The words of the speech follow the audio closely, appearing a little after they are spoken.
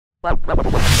Yes,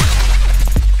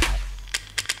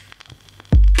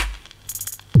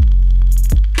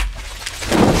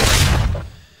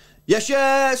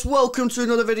 welcome to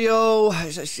another video.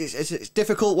 It's a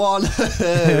difficult one.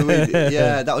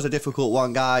 Yeah, that was a difficult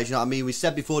one, guys. You know what I mean? We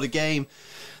said before the game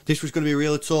this was going to be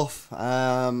really tough.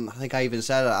 I think I even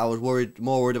said I was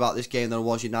more worried about this game than I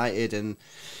was United. And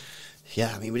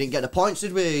yeah, I mean, we didn't get the points,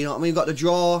 did we? You know what I mean? We got the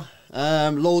draw.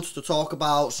 Loads to talk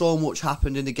about. So much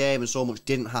happened in the game and so much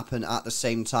didn't happen at the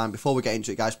same time. Before we get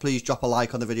into it, guys, please drop a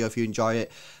like on the video if you enjoy it.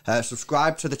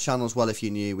 Subscribe to the channel as well if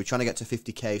you're new. We're trying to get to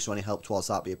 50k, so any help towards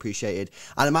that would be appreciated.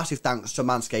 And a massive thanks to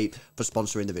Manscaped for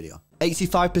sponsoring the video.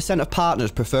 85% of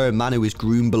partners prefer a man who is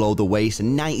groomed below the waist,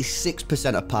 and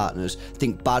 96% of partners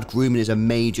think bad grooming is a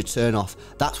major turn-off.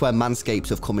 That's where Manscaped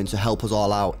have come in to help us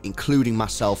all out, including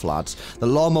myself, lads. The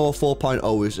Lawnmower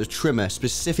 4.0 is a trimmer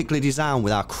specifically designed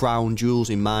with our crown jewels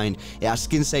in mind. It has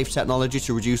skin-safe technology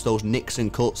to reduce those nicks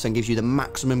and cuts and gives you the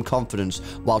maximum confidence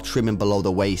while trimming below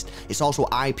the waist. It's also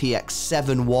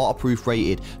IPX7 waterproof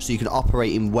rated, so you can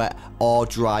operate in wet or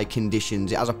dry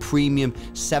conditions. It has a premium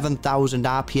 7,000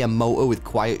 RPM motor with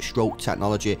quiet stroke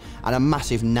technology and a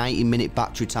massive 90-minute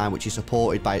battery time, which is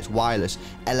supported by its wireless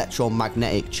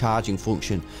electromagnetic charging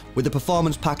function. With the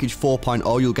Performance Package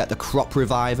 4.0, you'll get the Crop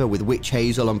Reviver with witch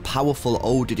hazel and powerful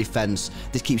odor defense.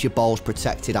 This keeps your balls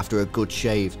protected after a good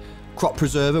shave. Crop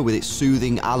Preserver with its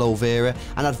soothing aloe vera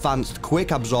and advanced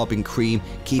quick absorbing cream,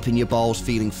 keeping your balls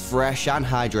feeling fresh and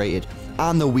hydrated.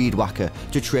 And the Weed Whacker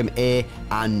to trim ear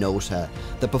and nose hair.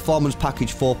 The Performance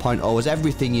Package 4.0 has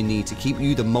everything you need to keep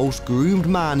you the most groomed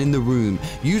man in the room.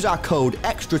 Use our code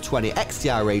EXTRA20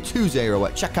 XTRA20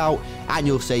 at checkout and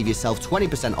you'll save yourself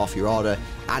 20% off your order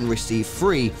and receive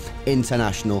free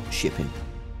international shipping.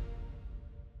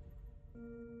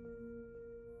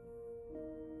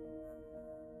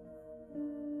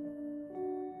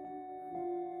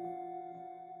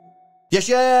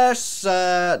 Yes.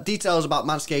 Details about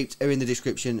Manscaped are in the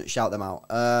description. Shout them out.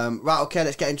 Right, okay,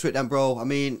 let's get into it then, bro. I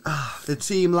mean, the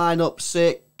team lineup,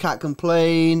 sick. Can't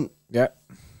complain. Yeah.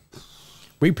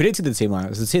 We predicted the team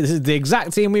lineup. This is the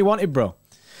exact team we wanted, bro.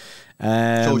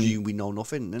 Shows you we know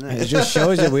nothing, doesn't it? It just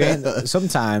shows you we ain't.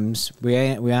 Sometimes we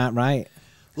aren't right.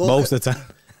 Look, most of the time.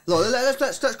 Look,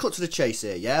 let's cut to the chase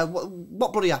here, yeah?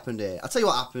 What bloody happened here? I'll tell you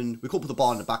what happened. We couldn't put the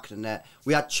ball in the back of the net.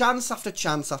 We had chance after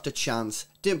chance after chance.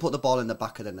 Didn't put the ball in the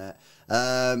back of the net.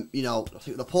 You know, I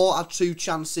think Laporte had 2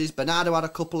 chances. Bernardo had a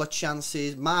couple of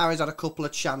chances. Mahrez had a couple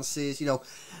of chances. You know,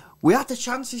 we had the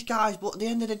chances, guys, but at the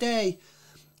end of the day,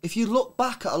 if you look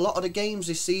back at a lot of the games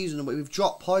this season and we've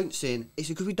dropped points in, it's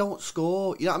because we don't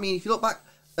score. You know what I mean? If you look back,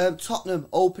 Tottenham,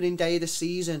 opening day of the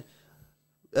season,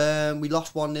 we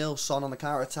lost 1-0, Son on the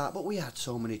counter-attack, but we had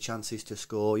so many chances to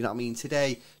score. You know what I mean?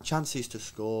 Today, chances to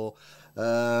score.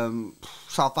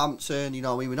 Southampton, you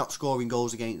know what I mean? We're not scoring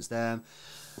goals against them.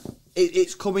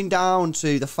 It's coming down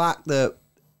to the fact that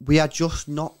we are just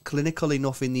not clinical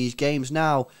enough in these games.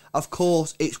 Now, of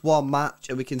course, it's one match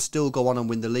and we can still go on and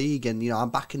win the league. And, you know,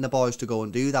 I'm backing the boys to go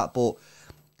and do that. But,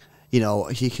 you know,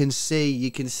 you can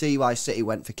see why City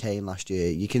went for Kane last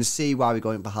year. You can see why we're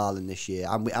going for Haaland this year.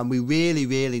 And we really,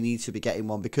 really need to be getting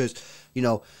one because, you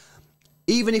know,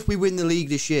 even if we win the league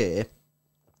this year,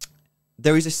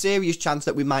 there is a serious chance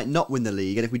that we might not win the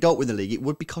league. And if we don't win the league, it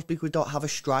would be because we don't have a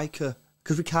striker.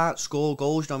 Because we can't score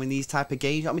goals, you know, in these type of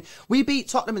games. I mean, we beat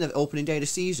Tottenham in the opening day of the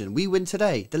season. We win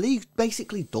today. The league's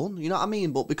basically done, you know what I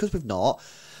mean? But because we've not,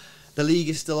 the league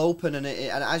is still open and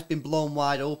it has been blown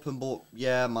wide open. But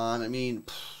yeah, man, I mean,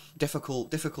 difficult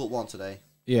one today.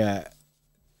 Yeah.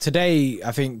 Today,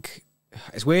 I think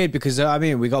it's weird because, I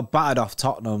mean, we got battered off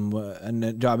Tottenham. And, do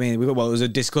you know what I mean? Well, it was a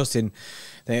disgusting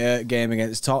game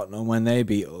against Tottenham when they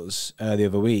beat us the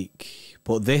other week.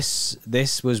 But this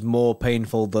was more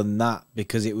painful than that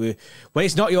because it was when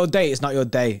it's not your day, it's not your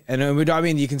day. And I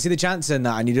mean, you can see the chance in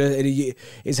that, and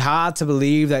it's hard to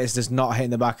believe that it's just not hitting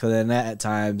the back of the net at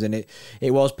times, and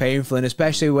it was painful, and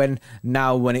especially when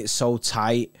it's so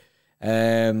tight. You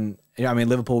know what I mean,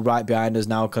 Liverpool right behind us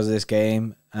now because of this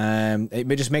game.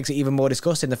 It just makes it even more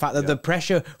disgusting. The fact that the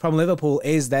pressure from Liverpool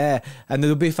is there, and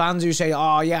there'll be fans who say,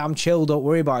 "Oh yeah, I'm chill, don't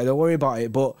worry about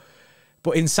it,"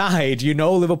 But inside, you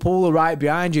know Liverpool are right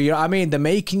behind you. You know what I mean? They're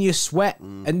making you sweat.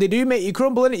 And they do make you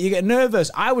crumble, innit? You get nervous.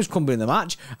 I was crumbling the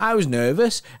match. I was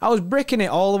nervous. I was bricking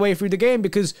it all the way through the game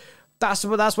because that's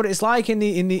what it's like in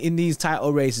these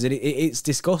title races. And it's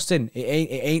disgusting. It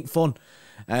ain't fun.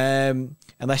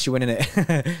 Unless you're winning it.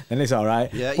 Then it's all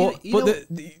right. Yeah,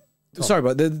 sorry,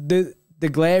 but the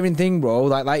glaring thing, bro,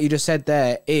 like you just said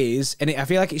there, is, and I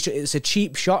feel like it's a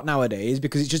cheap shot nowadays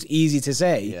because it's just easy to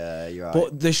say. Yeah, you're right.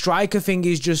 But the striker thing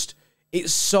is just,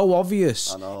 It's so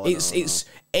obvious. I know. It's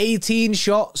 18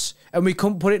 shots and we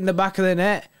couldn't put it in the back of the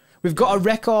net. We've got a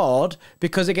record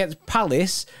because against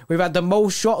Palace, we've had the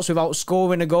most shots without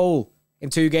scoring a goal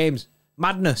in 2 games.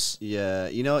 Madness. Yeah,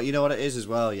 you know what it is as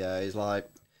well. Yeah, it's like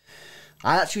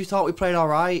I actually thought we played all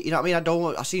right. You know what I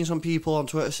mean? I've seen some people on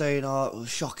Twitter saying, "Oh, it was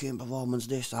shocking performance,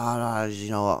 this, that." You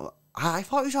know, I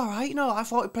thought it was all right. You know, I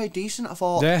thought we played decent. I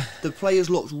thought the players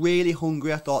looked really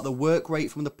hungry. I thought the work rate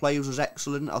from the players was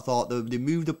excellent. I thought they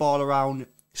moved the ball around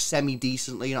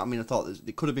semi-decently, you know what I mean? I thought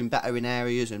they could have been better in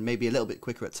areas and maybe a little bit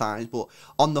quicker at times, but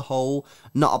on the whole,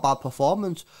 not a bad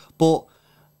performance. But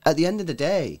at the end of the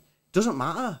day, it doesn't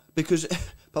matter because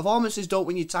performances don't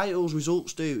win you titles,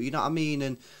 results do, you know what I mean?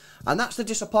 And that's the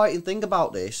disappointing thing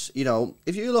about this. You know,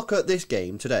 if you look at this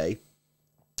game today,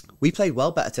 we played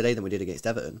well better today than we did against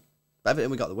Everton.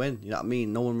 Everton, we got the win, you know what I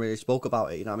mean? No one really spoke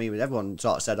about it, you know what I mean? Everyone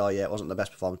sort of said, oh yeah, it wasn't the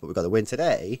best performance, but we got the win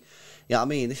today. You know what I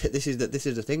mean? This is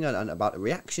the thing and about the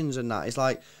reactions and that. It's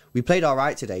like, we played all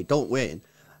right today, don't win.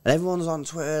 And everyone's on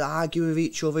Twitter arguing with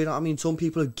each other, you know what I mean? Some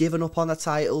people have given up on the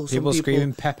title. People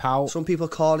screaming Pep out. Some people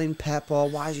calling Pep, or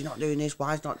why is he not doing this?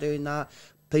 Why is he not doing that?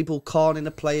 People calling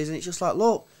the players, and it's just like,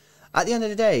 look, at the end of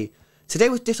the day, today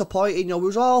was disappointing, you know, we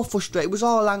was all frustrated, we was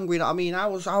all angry, you know what I mean? I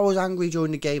was angry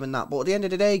during the game and that, but at the end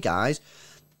of the day, guys,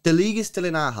 the league is still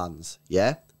in our hands,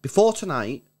 yeah? Before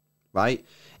tonight, right,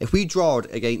 if we drew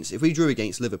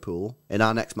against Liverpool, in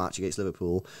our next match against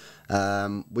Liverpool,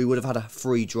 we would have had a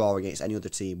free draw against any other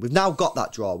team. We've now got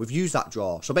that draw, we've used that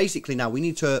draw, so basically now we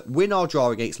need to win our draw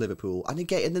against Liverpool, and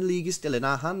again, the league is still in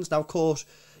our hands. Now, of course,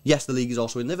 yes, the league is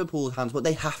also in Liverpool's hands, but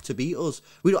they have to beat us.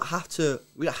 We don't have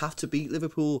to beat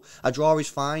Liverpool. A draw is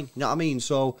fine. You know what I mean?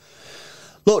 So,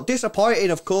 look,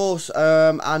 disappointing, of course.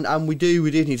 And we do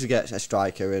need to get a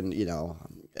striker. And you know,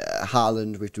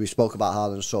 Haaland. We spoke about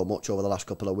Haaland so much over the last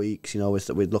couple of weeks. You know,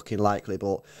 we're looking likely,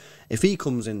 but if he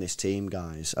comes in this team,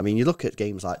 guys, I mean, you look at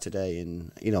games like today,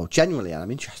 and you know, generally, and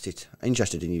I'm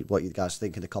interested in what you guys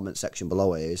think in the comment section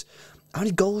below. Is how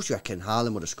many goals do you reckon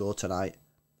Haaland would have scored tonight?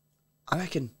 I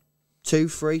reckon 2,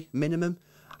 3 minimum.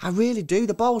 I really do.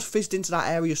 The ball's fizzed into that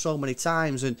area so many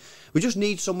times, and we just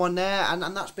need someone there, and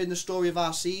that's been the story of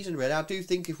our season, really. I do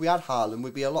think if we had Haaland,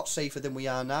 we'd be a lot safer than we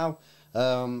are now.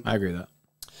 I agree with that.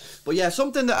 But yeah,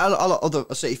 something that a lot of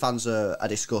other City fans are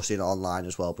discussing online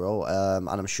as well, bro, and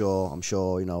I'm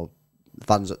sure, you know,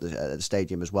 fans at the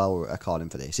stadium as well are calling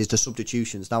for this, is the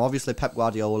substitutions. Now, obviously, Pep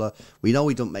Guardiola, we know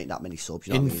he don't make that many subs.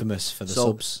 You know Infamous for the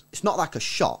subs. It's not like a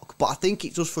shock, but I think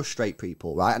it does frustrate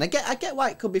people, right? And I get why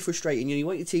it could be frustrating. You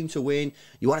want your team to win.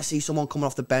 You want to see someone coming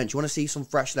off the bench. You want to see some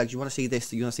fresh legs. You want to see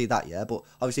this. You want to see that, yeah? But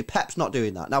obviously, Pep's not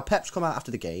doing that. Now, Pep's come out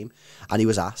after the game, and he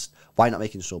was asked, why not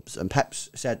making subs? And Pep's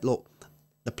said, look,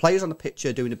 the players on the pitch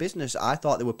are doing the business. I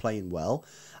thought they were playing well.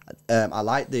 I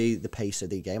liked the pace of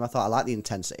the game. I liked the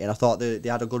intensity, and I thought they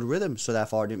had a good rhythm, so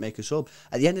therefore I didn't make a sub.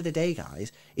 At the end of the day,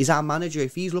 guys, is our manager,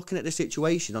 if he's looking at the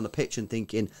situation on the pitch and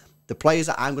thinking, the players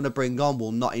that I'm going to bring on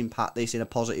will not impact this in a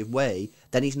positive way,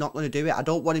 then he's not going to do it. I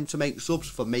don't want him to make subs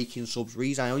for making subs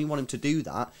reasons. I only want him to do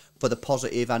that for the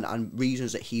positive and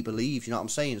reasons that he believes, you know what I'm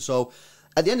saying? So,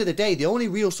 at the end of the day, the only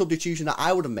real substitution that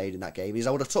I would have made in that game is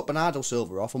I would have took Bernardo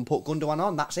Silva off and put Gundogan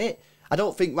on. That's it. I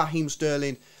don't think Raheem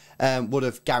Sterling would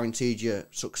have guaranteed you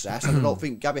success, and I don't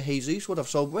think Gabby Jesus would have.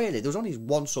 So really, there was only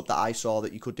one sub that I saw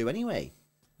that you could do anyway.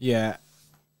 Yeah,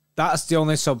 that's the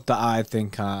only sub that I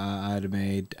think I'd have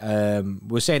made.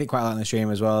 We're saying it quite a lot in the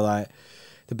stream as well. Like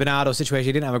the Bernardo situation,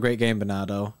 he didn't have a great game,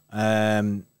 Bernardo.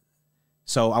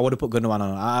 So I would have put Gundogan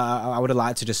on. I would have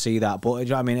liked to just see that. But you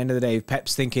know what I mean? At the end of the day, if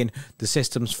Pep's thinking the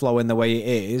system's flowing the way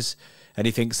it is, and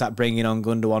he thinks that bringing on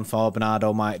Gundogan for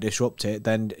Bernardo might disrupt it,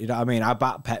 then you know what I mean? I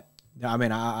back Pep. You know what I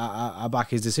mean? I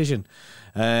back his decision.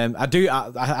 I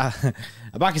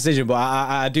back his decision, but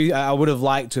I would have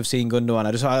liked to have seen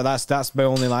Gundogan. That's my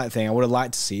only thing. I would have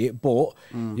liked to see it, but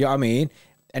you know what I mean?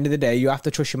 End of the day, you have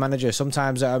to trust your manager.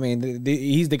 Sometimes I mean,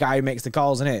 he's the guy who makes the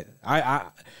calls, isn't it?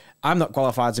 I'm not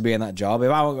qualified to be in that job. If you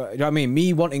know what I mean?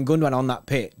 Me wanting Gundogan on that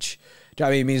pitch, do you know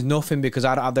what I mean? Means nothing because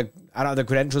I don't have the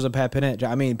credentials of Pep in it. Do you know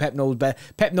what I mean?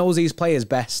 Pep knows these players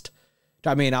best. Do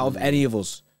you know what I mean? Out of any of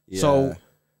us. Yeah. So,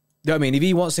 do you know what I mean? If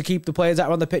he wants to keep the players that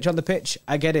are on the pitch,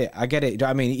 I get it. Do you know what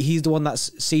I mean? He's the one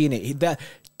that's seeing it.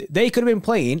 They could have been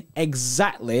playing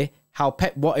exactly how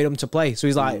Pep wanted them to play. So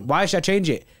he's like, why should I change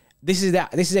it? This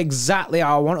is exactly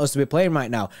how I want us to be playing right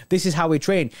now. This is how we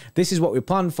train. This is what we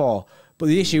plan for. But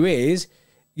the issue is,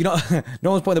 no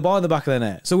one's putting the ball in the back of the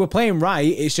net. So we're playing right.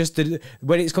 It's just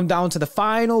when it's come down to the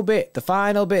final bit,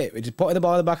 we're just putting the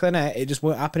ball in the back of the net. It just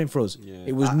weren't happening for us. Yeah.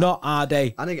 It was not our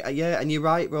day. And you're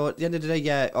right, bro. At the end of the day,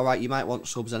 yeah, all right, you might want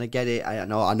subs, and I get it. I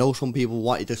know some people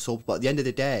wanted the subs, but at the end of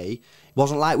the day, it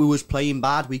wasn't like we was playing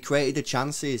bad. We created the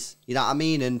chances. You know what I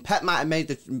mean? And Pep might have made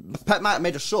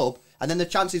a sub, and then the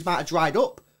chances might have dried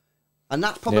up. And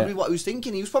that's probably what he was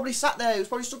thinking. He was probably sat there. He was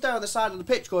probably stood there on the side of the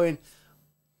pitch going,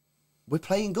 we're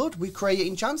playing good. We're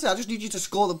creating chances. I just need you to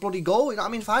score the bloody goal. You know what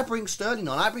I mean? If I bring Sterling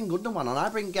on, I bring Gundogan on, I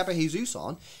bring Gabriel Jesus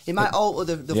on, it might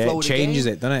alter the flow of the game. It changes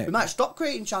it, doesn't it? We might stop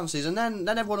creating chances, and then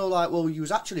everyone will like, well, you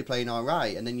was actually playing all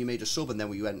right, and then you made a sub, and then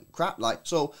we went crap. Like,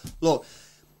 so, look,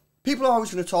 people are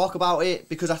always going to talk about it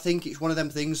because I think it's one of them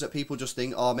things that people just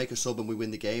think, oh, make a sub and we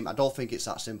win the game. I don't think it's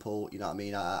that simple. You know what I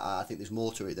mean? I think there's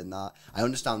more to it than that. I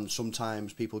understand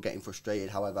sometimes people getting frustrated.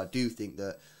 However, I do think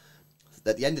that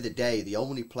at the end of the day, the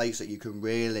only place that you can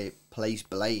really place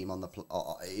blame on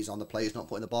is on the players not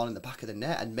putting the ball in the back of the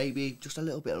net, and maybe just a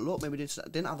little bit of luck. Maybe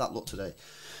didn't have that luck today.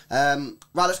 Right,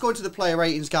 let's go into the player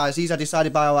ratings, guys. These are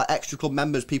decided by our extra club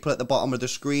members, people at the bottom of the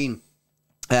screen.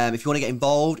 If you want to get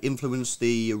involved, influence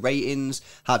the ratings,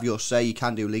 have your say, you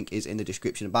can do. Link is in the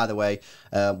description. And by the way,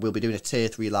 we'll be doing a Tier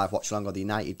 3 live watch along on the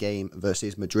United game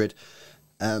versus Madrid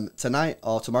tonight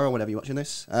or tomorrow, whenever you're watching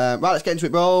this. Right, let's get into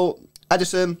it, bro.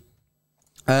 Edison.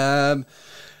 Had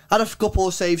a couple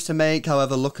of saves to make,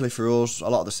 however, luckily for us, a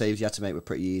lot of the saves he had to make were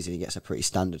pretty easy. He gets a pretty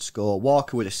standard score.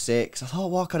 Walker with a 6. I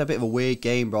thought Walker had a bit of a weird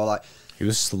game, bro. Like, he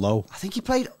was slow. I think he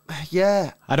played,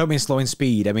 yeah. I don't mean slow in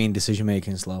speed, I mean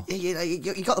decision-making slow. He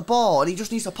got the ball, and he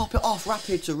just needs to pop it off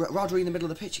rapid to Rodri in the middle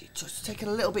of the pitch. It's taking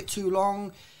a little bit too long. You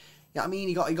know what I mean?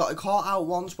 He got caught out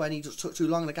once when he just took too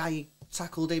long. The guy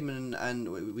tackled him,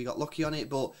 and we got lucky on it.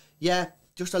 But, yeah,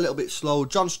 just a little bit slow.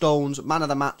 John Stones, man of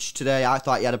the match today. I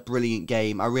thought he had a brilliant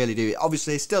game. I really do.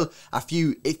 Obviously, still a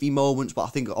few iffy moments, but I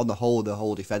think on the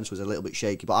whole defence was a little bit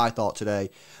shaky. But I thought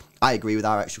today, I agree with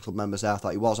our extra club members there. I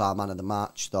thought he was our man of the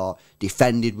match. Thought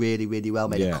defended really, really well.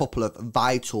 Made a couple of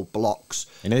vital blocks.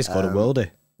 And he scored a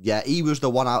worldie. Yeah, he was the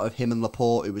one out of him and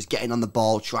Laporte who was getting on the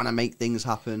ball, trying to make things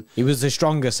happen. He was the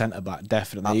stronger centre-back,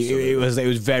 definitely. It was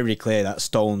very clear that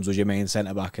Stones was your main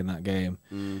centre-back in that game.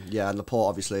 Yeah, and Laporte,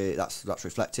 obviously, that's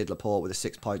reflected. Laporte with a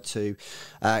 6.2.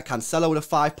 Cancelo with a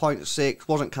 5.6.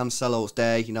 Wasn't Cancelo's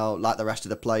day, you know, like the rest of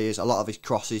the players. A lot of his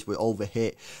crosses were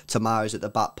overhit. Tamara's at the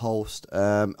back post.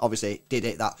 Obviously, did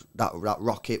hit that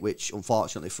rocket, which,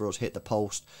 unfortunately for us, hit the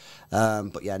post.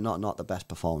 But yeah, not the best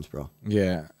performance, bro.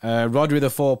 Yeah. Rodri the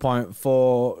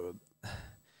 4.4.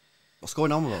 What's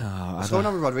going on with him? What's going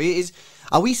on with Rodri?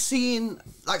 Are we seeing,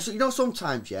 like, so, you know,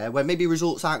 sometimes, yeah, where maybe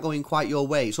results aren't going quite your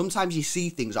way, sometimes you see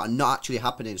things that are not actually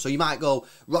happening. So you might go,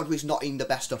 Rodri's not in the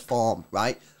best of form,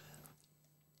 right?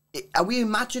 Are we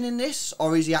imagining this,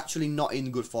 or is he actually not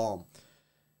in good form?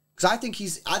 Because I think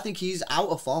he's out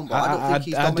of form, but I don't think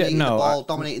he's dominating the ball,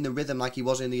 dominating the rhythm like he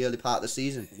was in the early part of the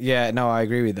season. Yeah, no, I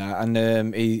agree with that. And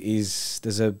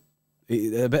there's a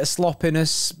bit of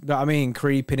sloppiness, you know what I mean,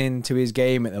 creeping into his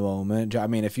game at the moment. Do you know what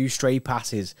I mean? A few stray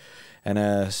passes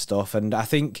and stuff. And I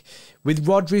think with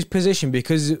Rodri's position,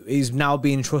 because he's now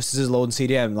being trusted as lone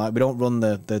CDM, like we don't run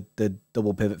the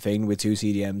double pivot thing with 2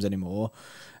 CDMs anymore.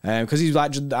 Because he's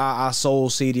like our sole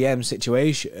CDM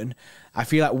situation, I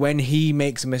feel like when he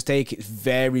makes a mistake, it's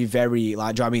very, very,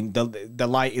 like, do you know what I mean? The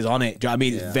light is on it. Do you know what I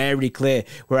mean? It's very clear.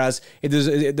 Whereas if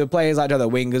there's the players like the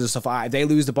wingers and stuff like that, if they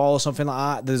lose the ball or something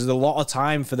like that, there's a lot of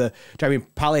time for do you know what I mean?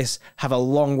 Palace have a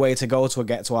long way to go to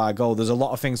get to our goal. There's a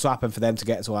lot of things to happen for them to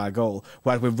get to our goal.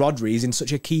 Whereas with Rodri, he's in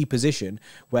such a key position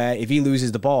where if he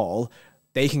loses the ball,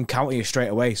 they can counter you straight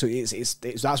away. So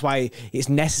that's why it's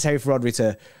necessary for Rodri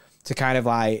to kind of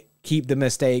like keep the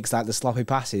mistakes, like the sloppy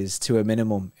passes, to a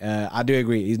minimum. I do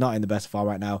agree, he's not in the best form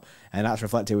right now, and that's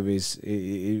reflected with his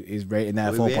rating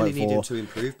there, 4.4. We really need him to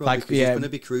improve, bro, because he's going to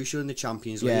be crucial in the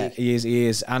Champions League. Yeah, he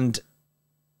is. And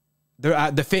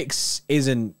the fix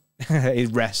isn't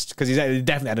his rest, because he's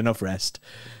definitely had enough rest.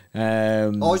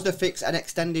 Or is the fix an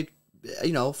extended,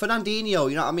 you know, Fernandinho,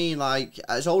 you know what I mean? Like,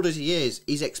 as old as he is,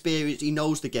 he's experienced, he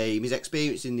knows the game, he's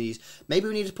experienced in these. Maybe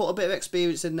we need to put a bit of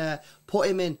experience in there, put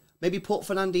him in. Maybe put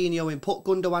Fernandinho in, put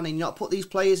Gundogan in, you know, put these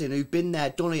players in who've been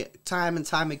there, done it time and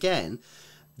time again.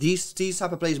 These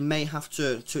type of players may have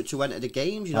to enter the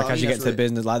games. You know, like as you get to the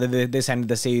business, like this end of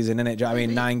the season, innit? Do you know what I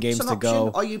mean? 9 games to go.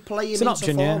 Are you playing? It's an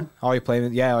option, yeah. Are you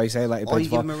playing? Yeah. Or you say like, or you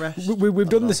give him a rest. We've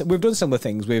done this. We've done similar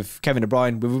things with Kevin De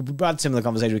Bruyne. We've had similar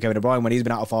conversations with Kevin De Bruyne when he's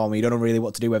been out of form. You don't know really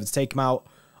what to do, whether to take him out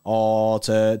or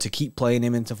to keep playing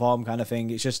him into form, kind of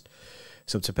thing.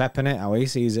 It's up to Pep, innit, how he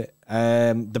sees it.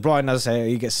 De Bruyne, as I say,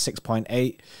 he gets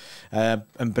 6.8.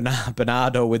 And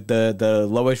Bernardo with the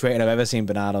lowest rating I've ever seen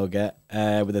Bernardo get,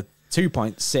 with a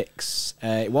 2.6.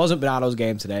 It wasn't Bernardo's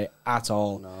game today at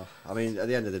all. No, I mean, at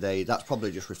the end of the day, that's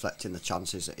probably just reflecting the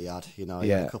chances that he had. You know, he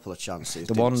had a couple of chances.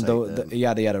 The one, he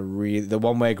had the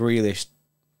one where Grealish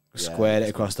squared it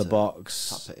across the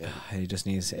box. He just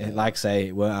needs, like I say,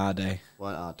 it weren't our day.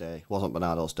 Weren't our day. Wasn't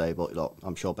Bernardo's day, but look,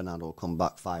 I'm sure Bernardo will come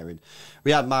back firing.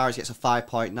 Riyad Mahrez gets a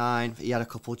 5.9. He had a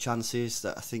couple of chances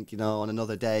that I think, you know, on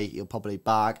another day he'll probably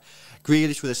bag.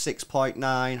 Grealish with a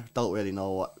 6.9. Don't really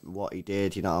know what he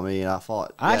did. You know what I mean?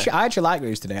 I actually like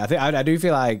Grealish today. I do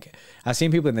feel like I've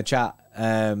seen people in the chat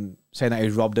saying that he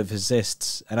was robbed of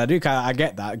assists, and I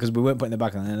get that because we weren't putting the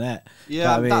back on the net.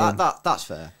 Yeah, you know that's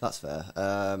fair. That's fair.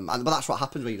 But that's what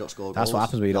happens when you don't score goals. That's what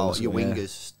happens when you don't. Your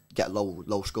wingers get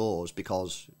low scores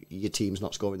because your team's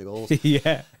not scoring the goals.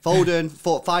 Yeah. Foden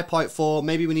 5.4.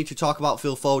 Maybe we need to talk about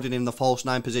Phil Foden in the false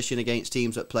 9 position against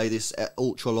teams that play this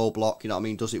ultra low block. You know what I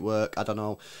mean? Does it work? I don't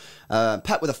know.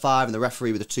 Pep with a 5 and the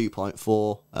referee with a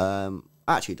 2.4.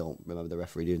 I actually don't remember the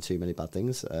referee doing too many bad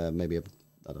things. Maybe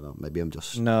I don't know. Maybe I'm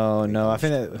just no. I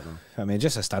think I mean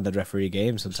just a standard referee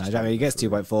game sometimes. I mean he gets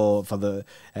 2.4 for the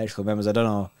extra members. I don't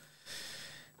know.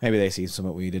 Maybe they seen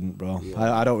something we didn't, bro.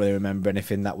 Yeah. I don't really remember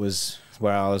anything that was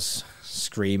where I was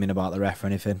screaming about the ref or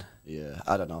anything. Yeah,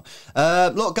 I don't know.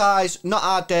 Look, guys, not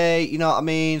our day. You know what I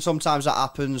mean? Sometimes that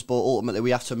happens, but ultimately we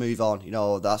have to move on. You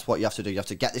know, that's what you have to do. You have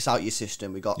to get this out of your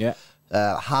system. We got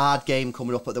a hard game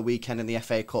coming up at the weekend in the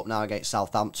FA Cup now against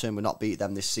Southampton. We're not beat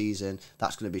them this season.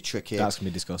 That's going to be tricky. That's going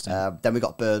to be disgusting. Then we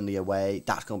got Burnley away.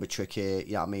 That's going to be tricky.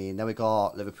 You know what I mean? Then we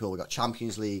got Liverpool. We got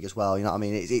Champions League as well. You know what I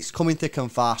mean? It's coming thick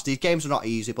and fast. These games are not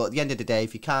easy, but at the end of the day,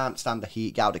 if you can't stand the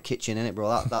heat, get out of the kitchen, innit,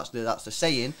 bro? That's the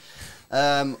saying.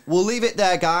 We'll leave it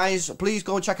there, guys. Please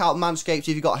go and check out Manscaped if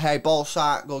you've got a hairy ball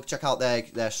sack. Go check out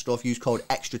their stuff. Use code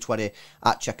EXTRA20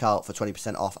 at checkout for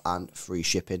 20% off and free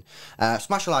shipping.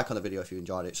 Smash a like on the video if you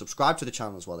enjoyed it. Subscribe to the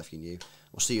channel as well if you're new.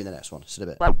 We'll see you in the next one. See you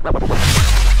in a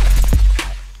bit.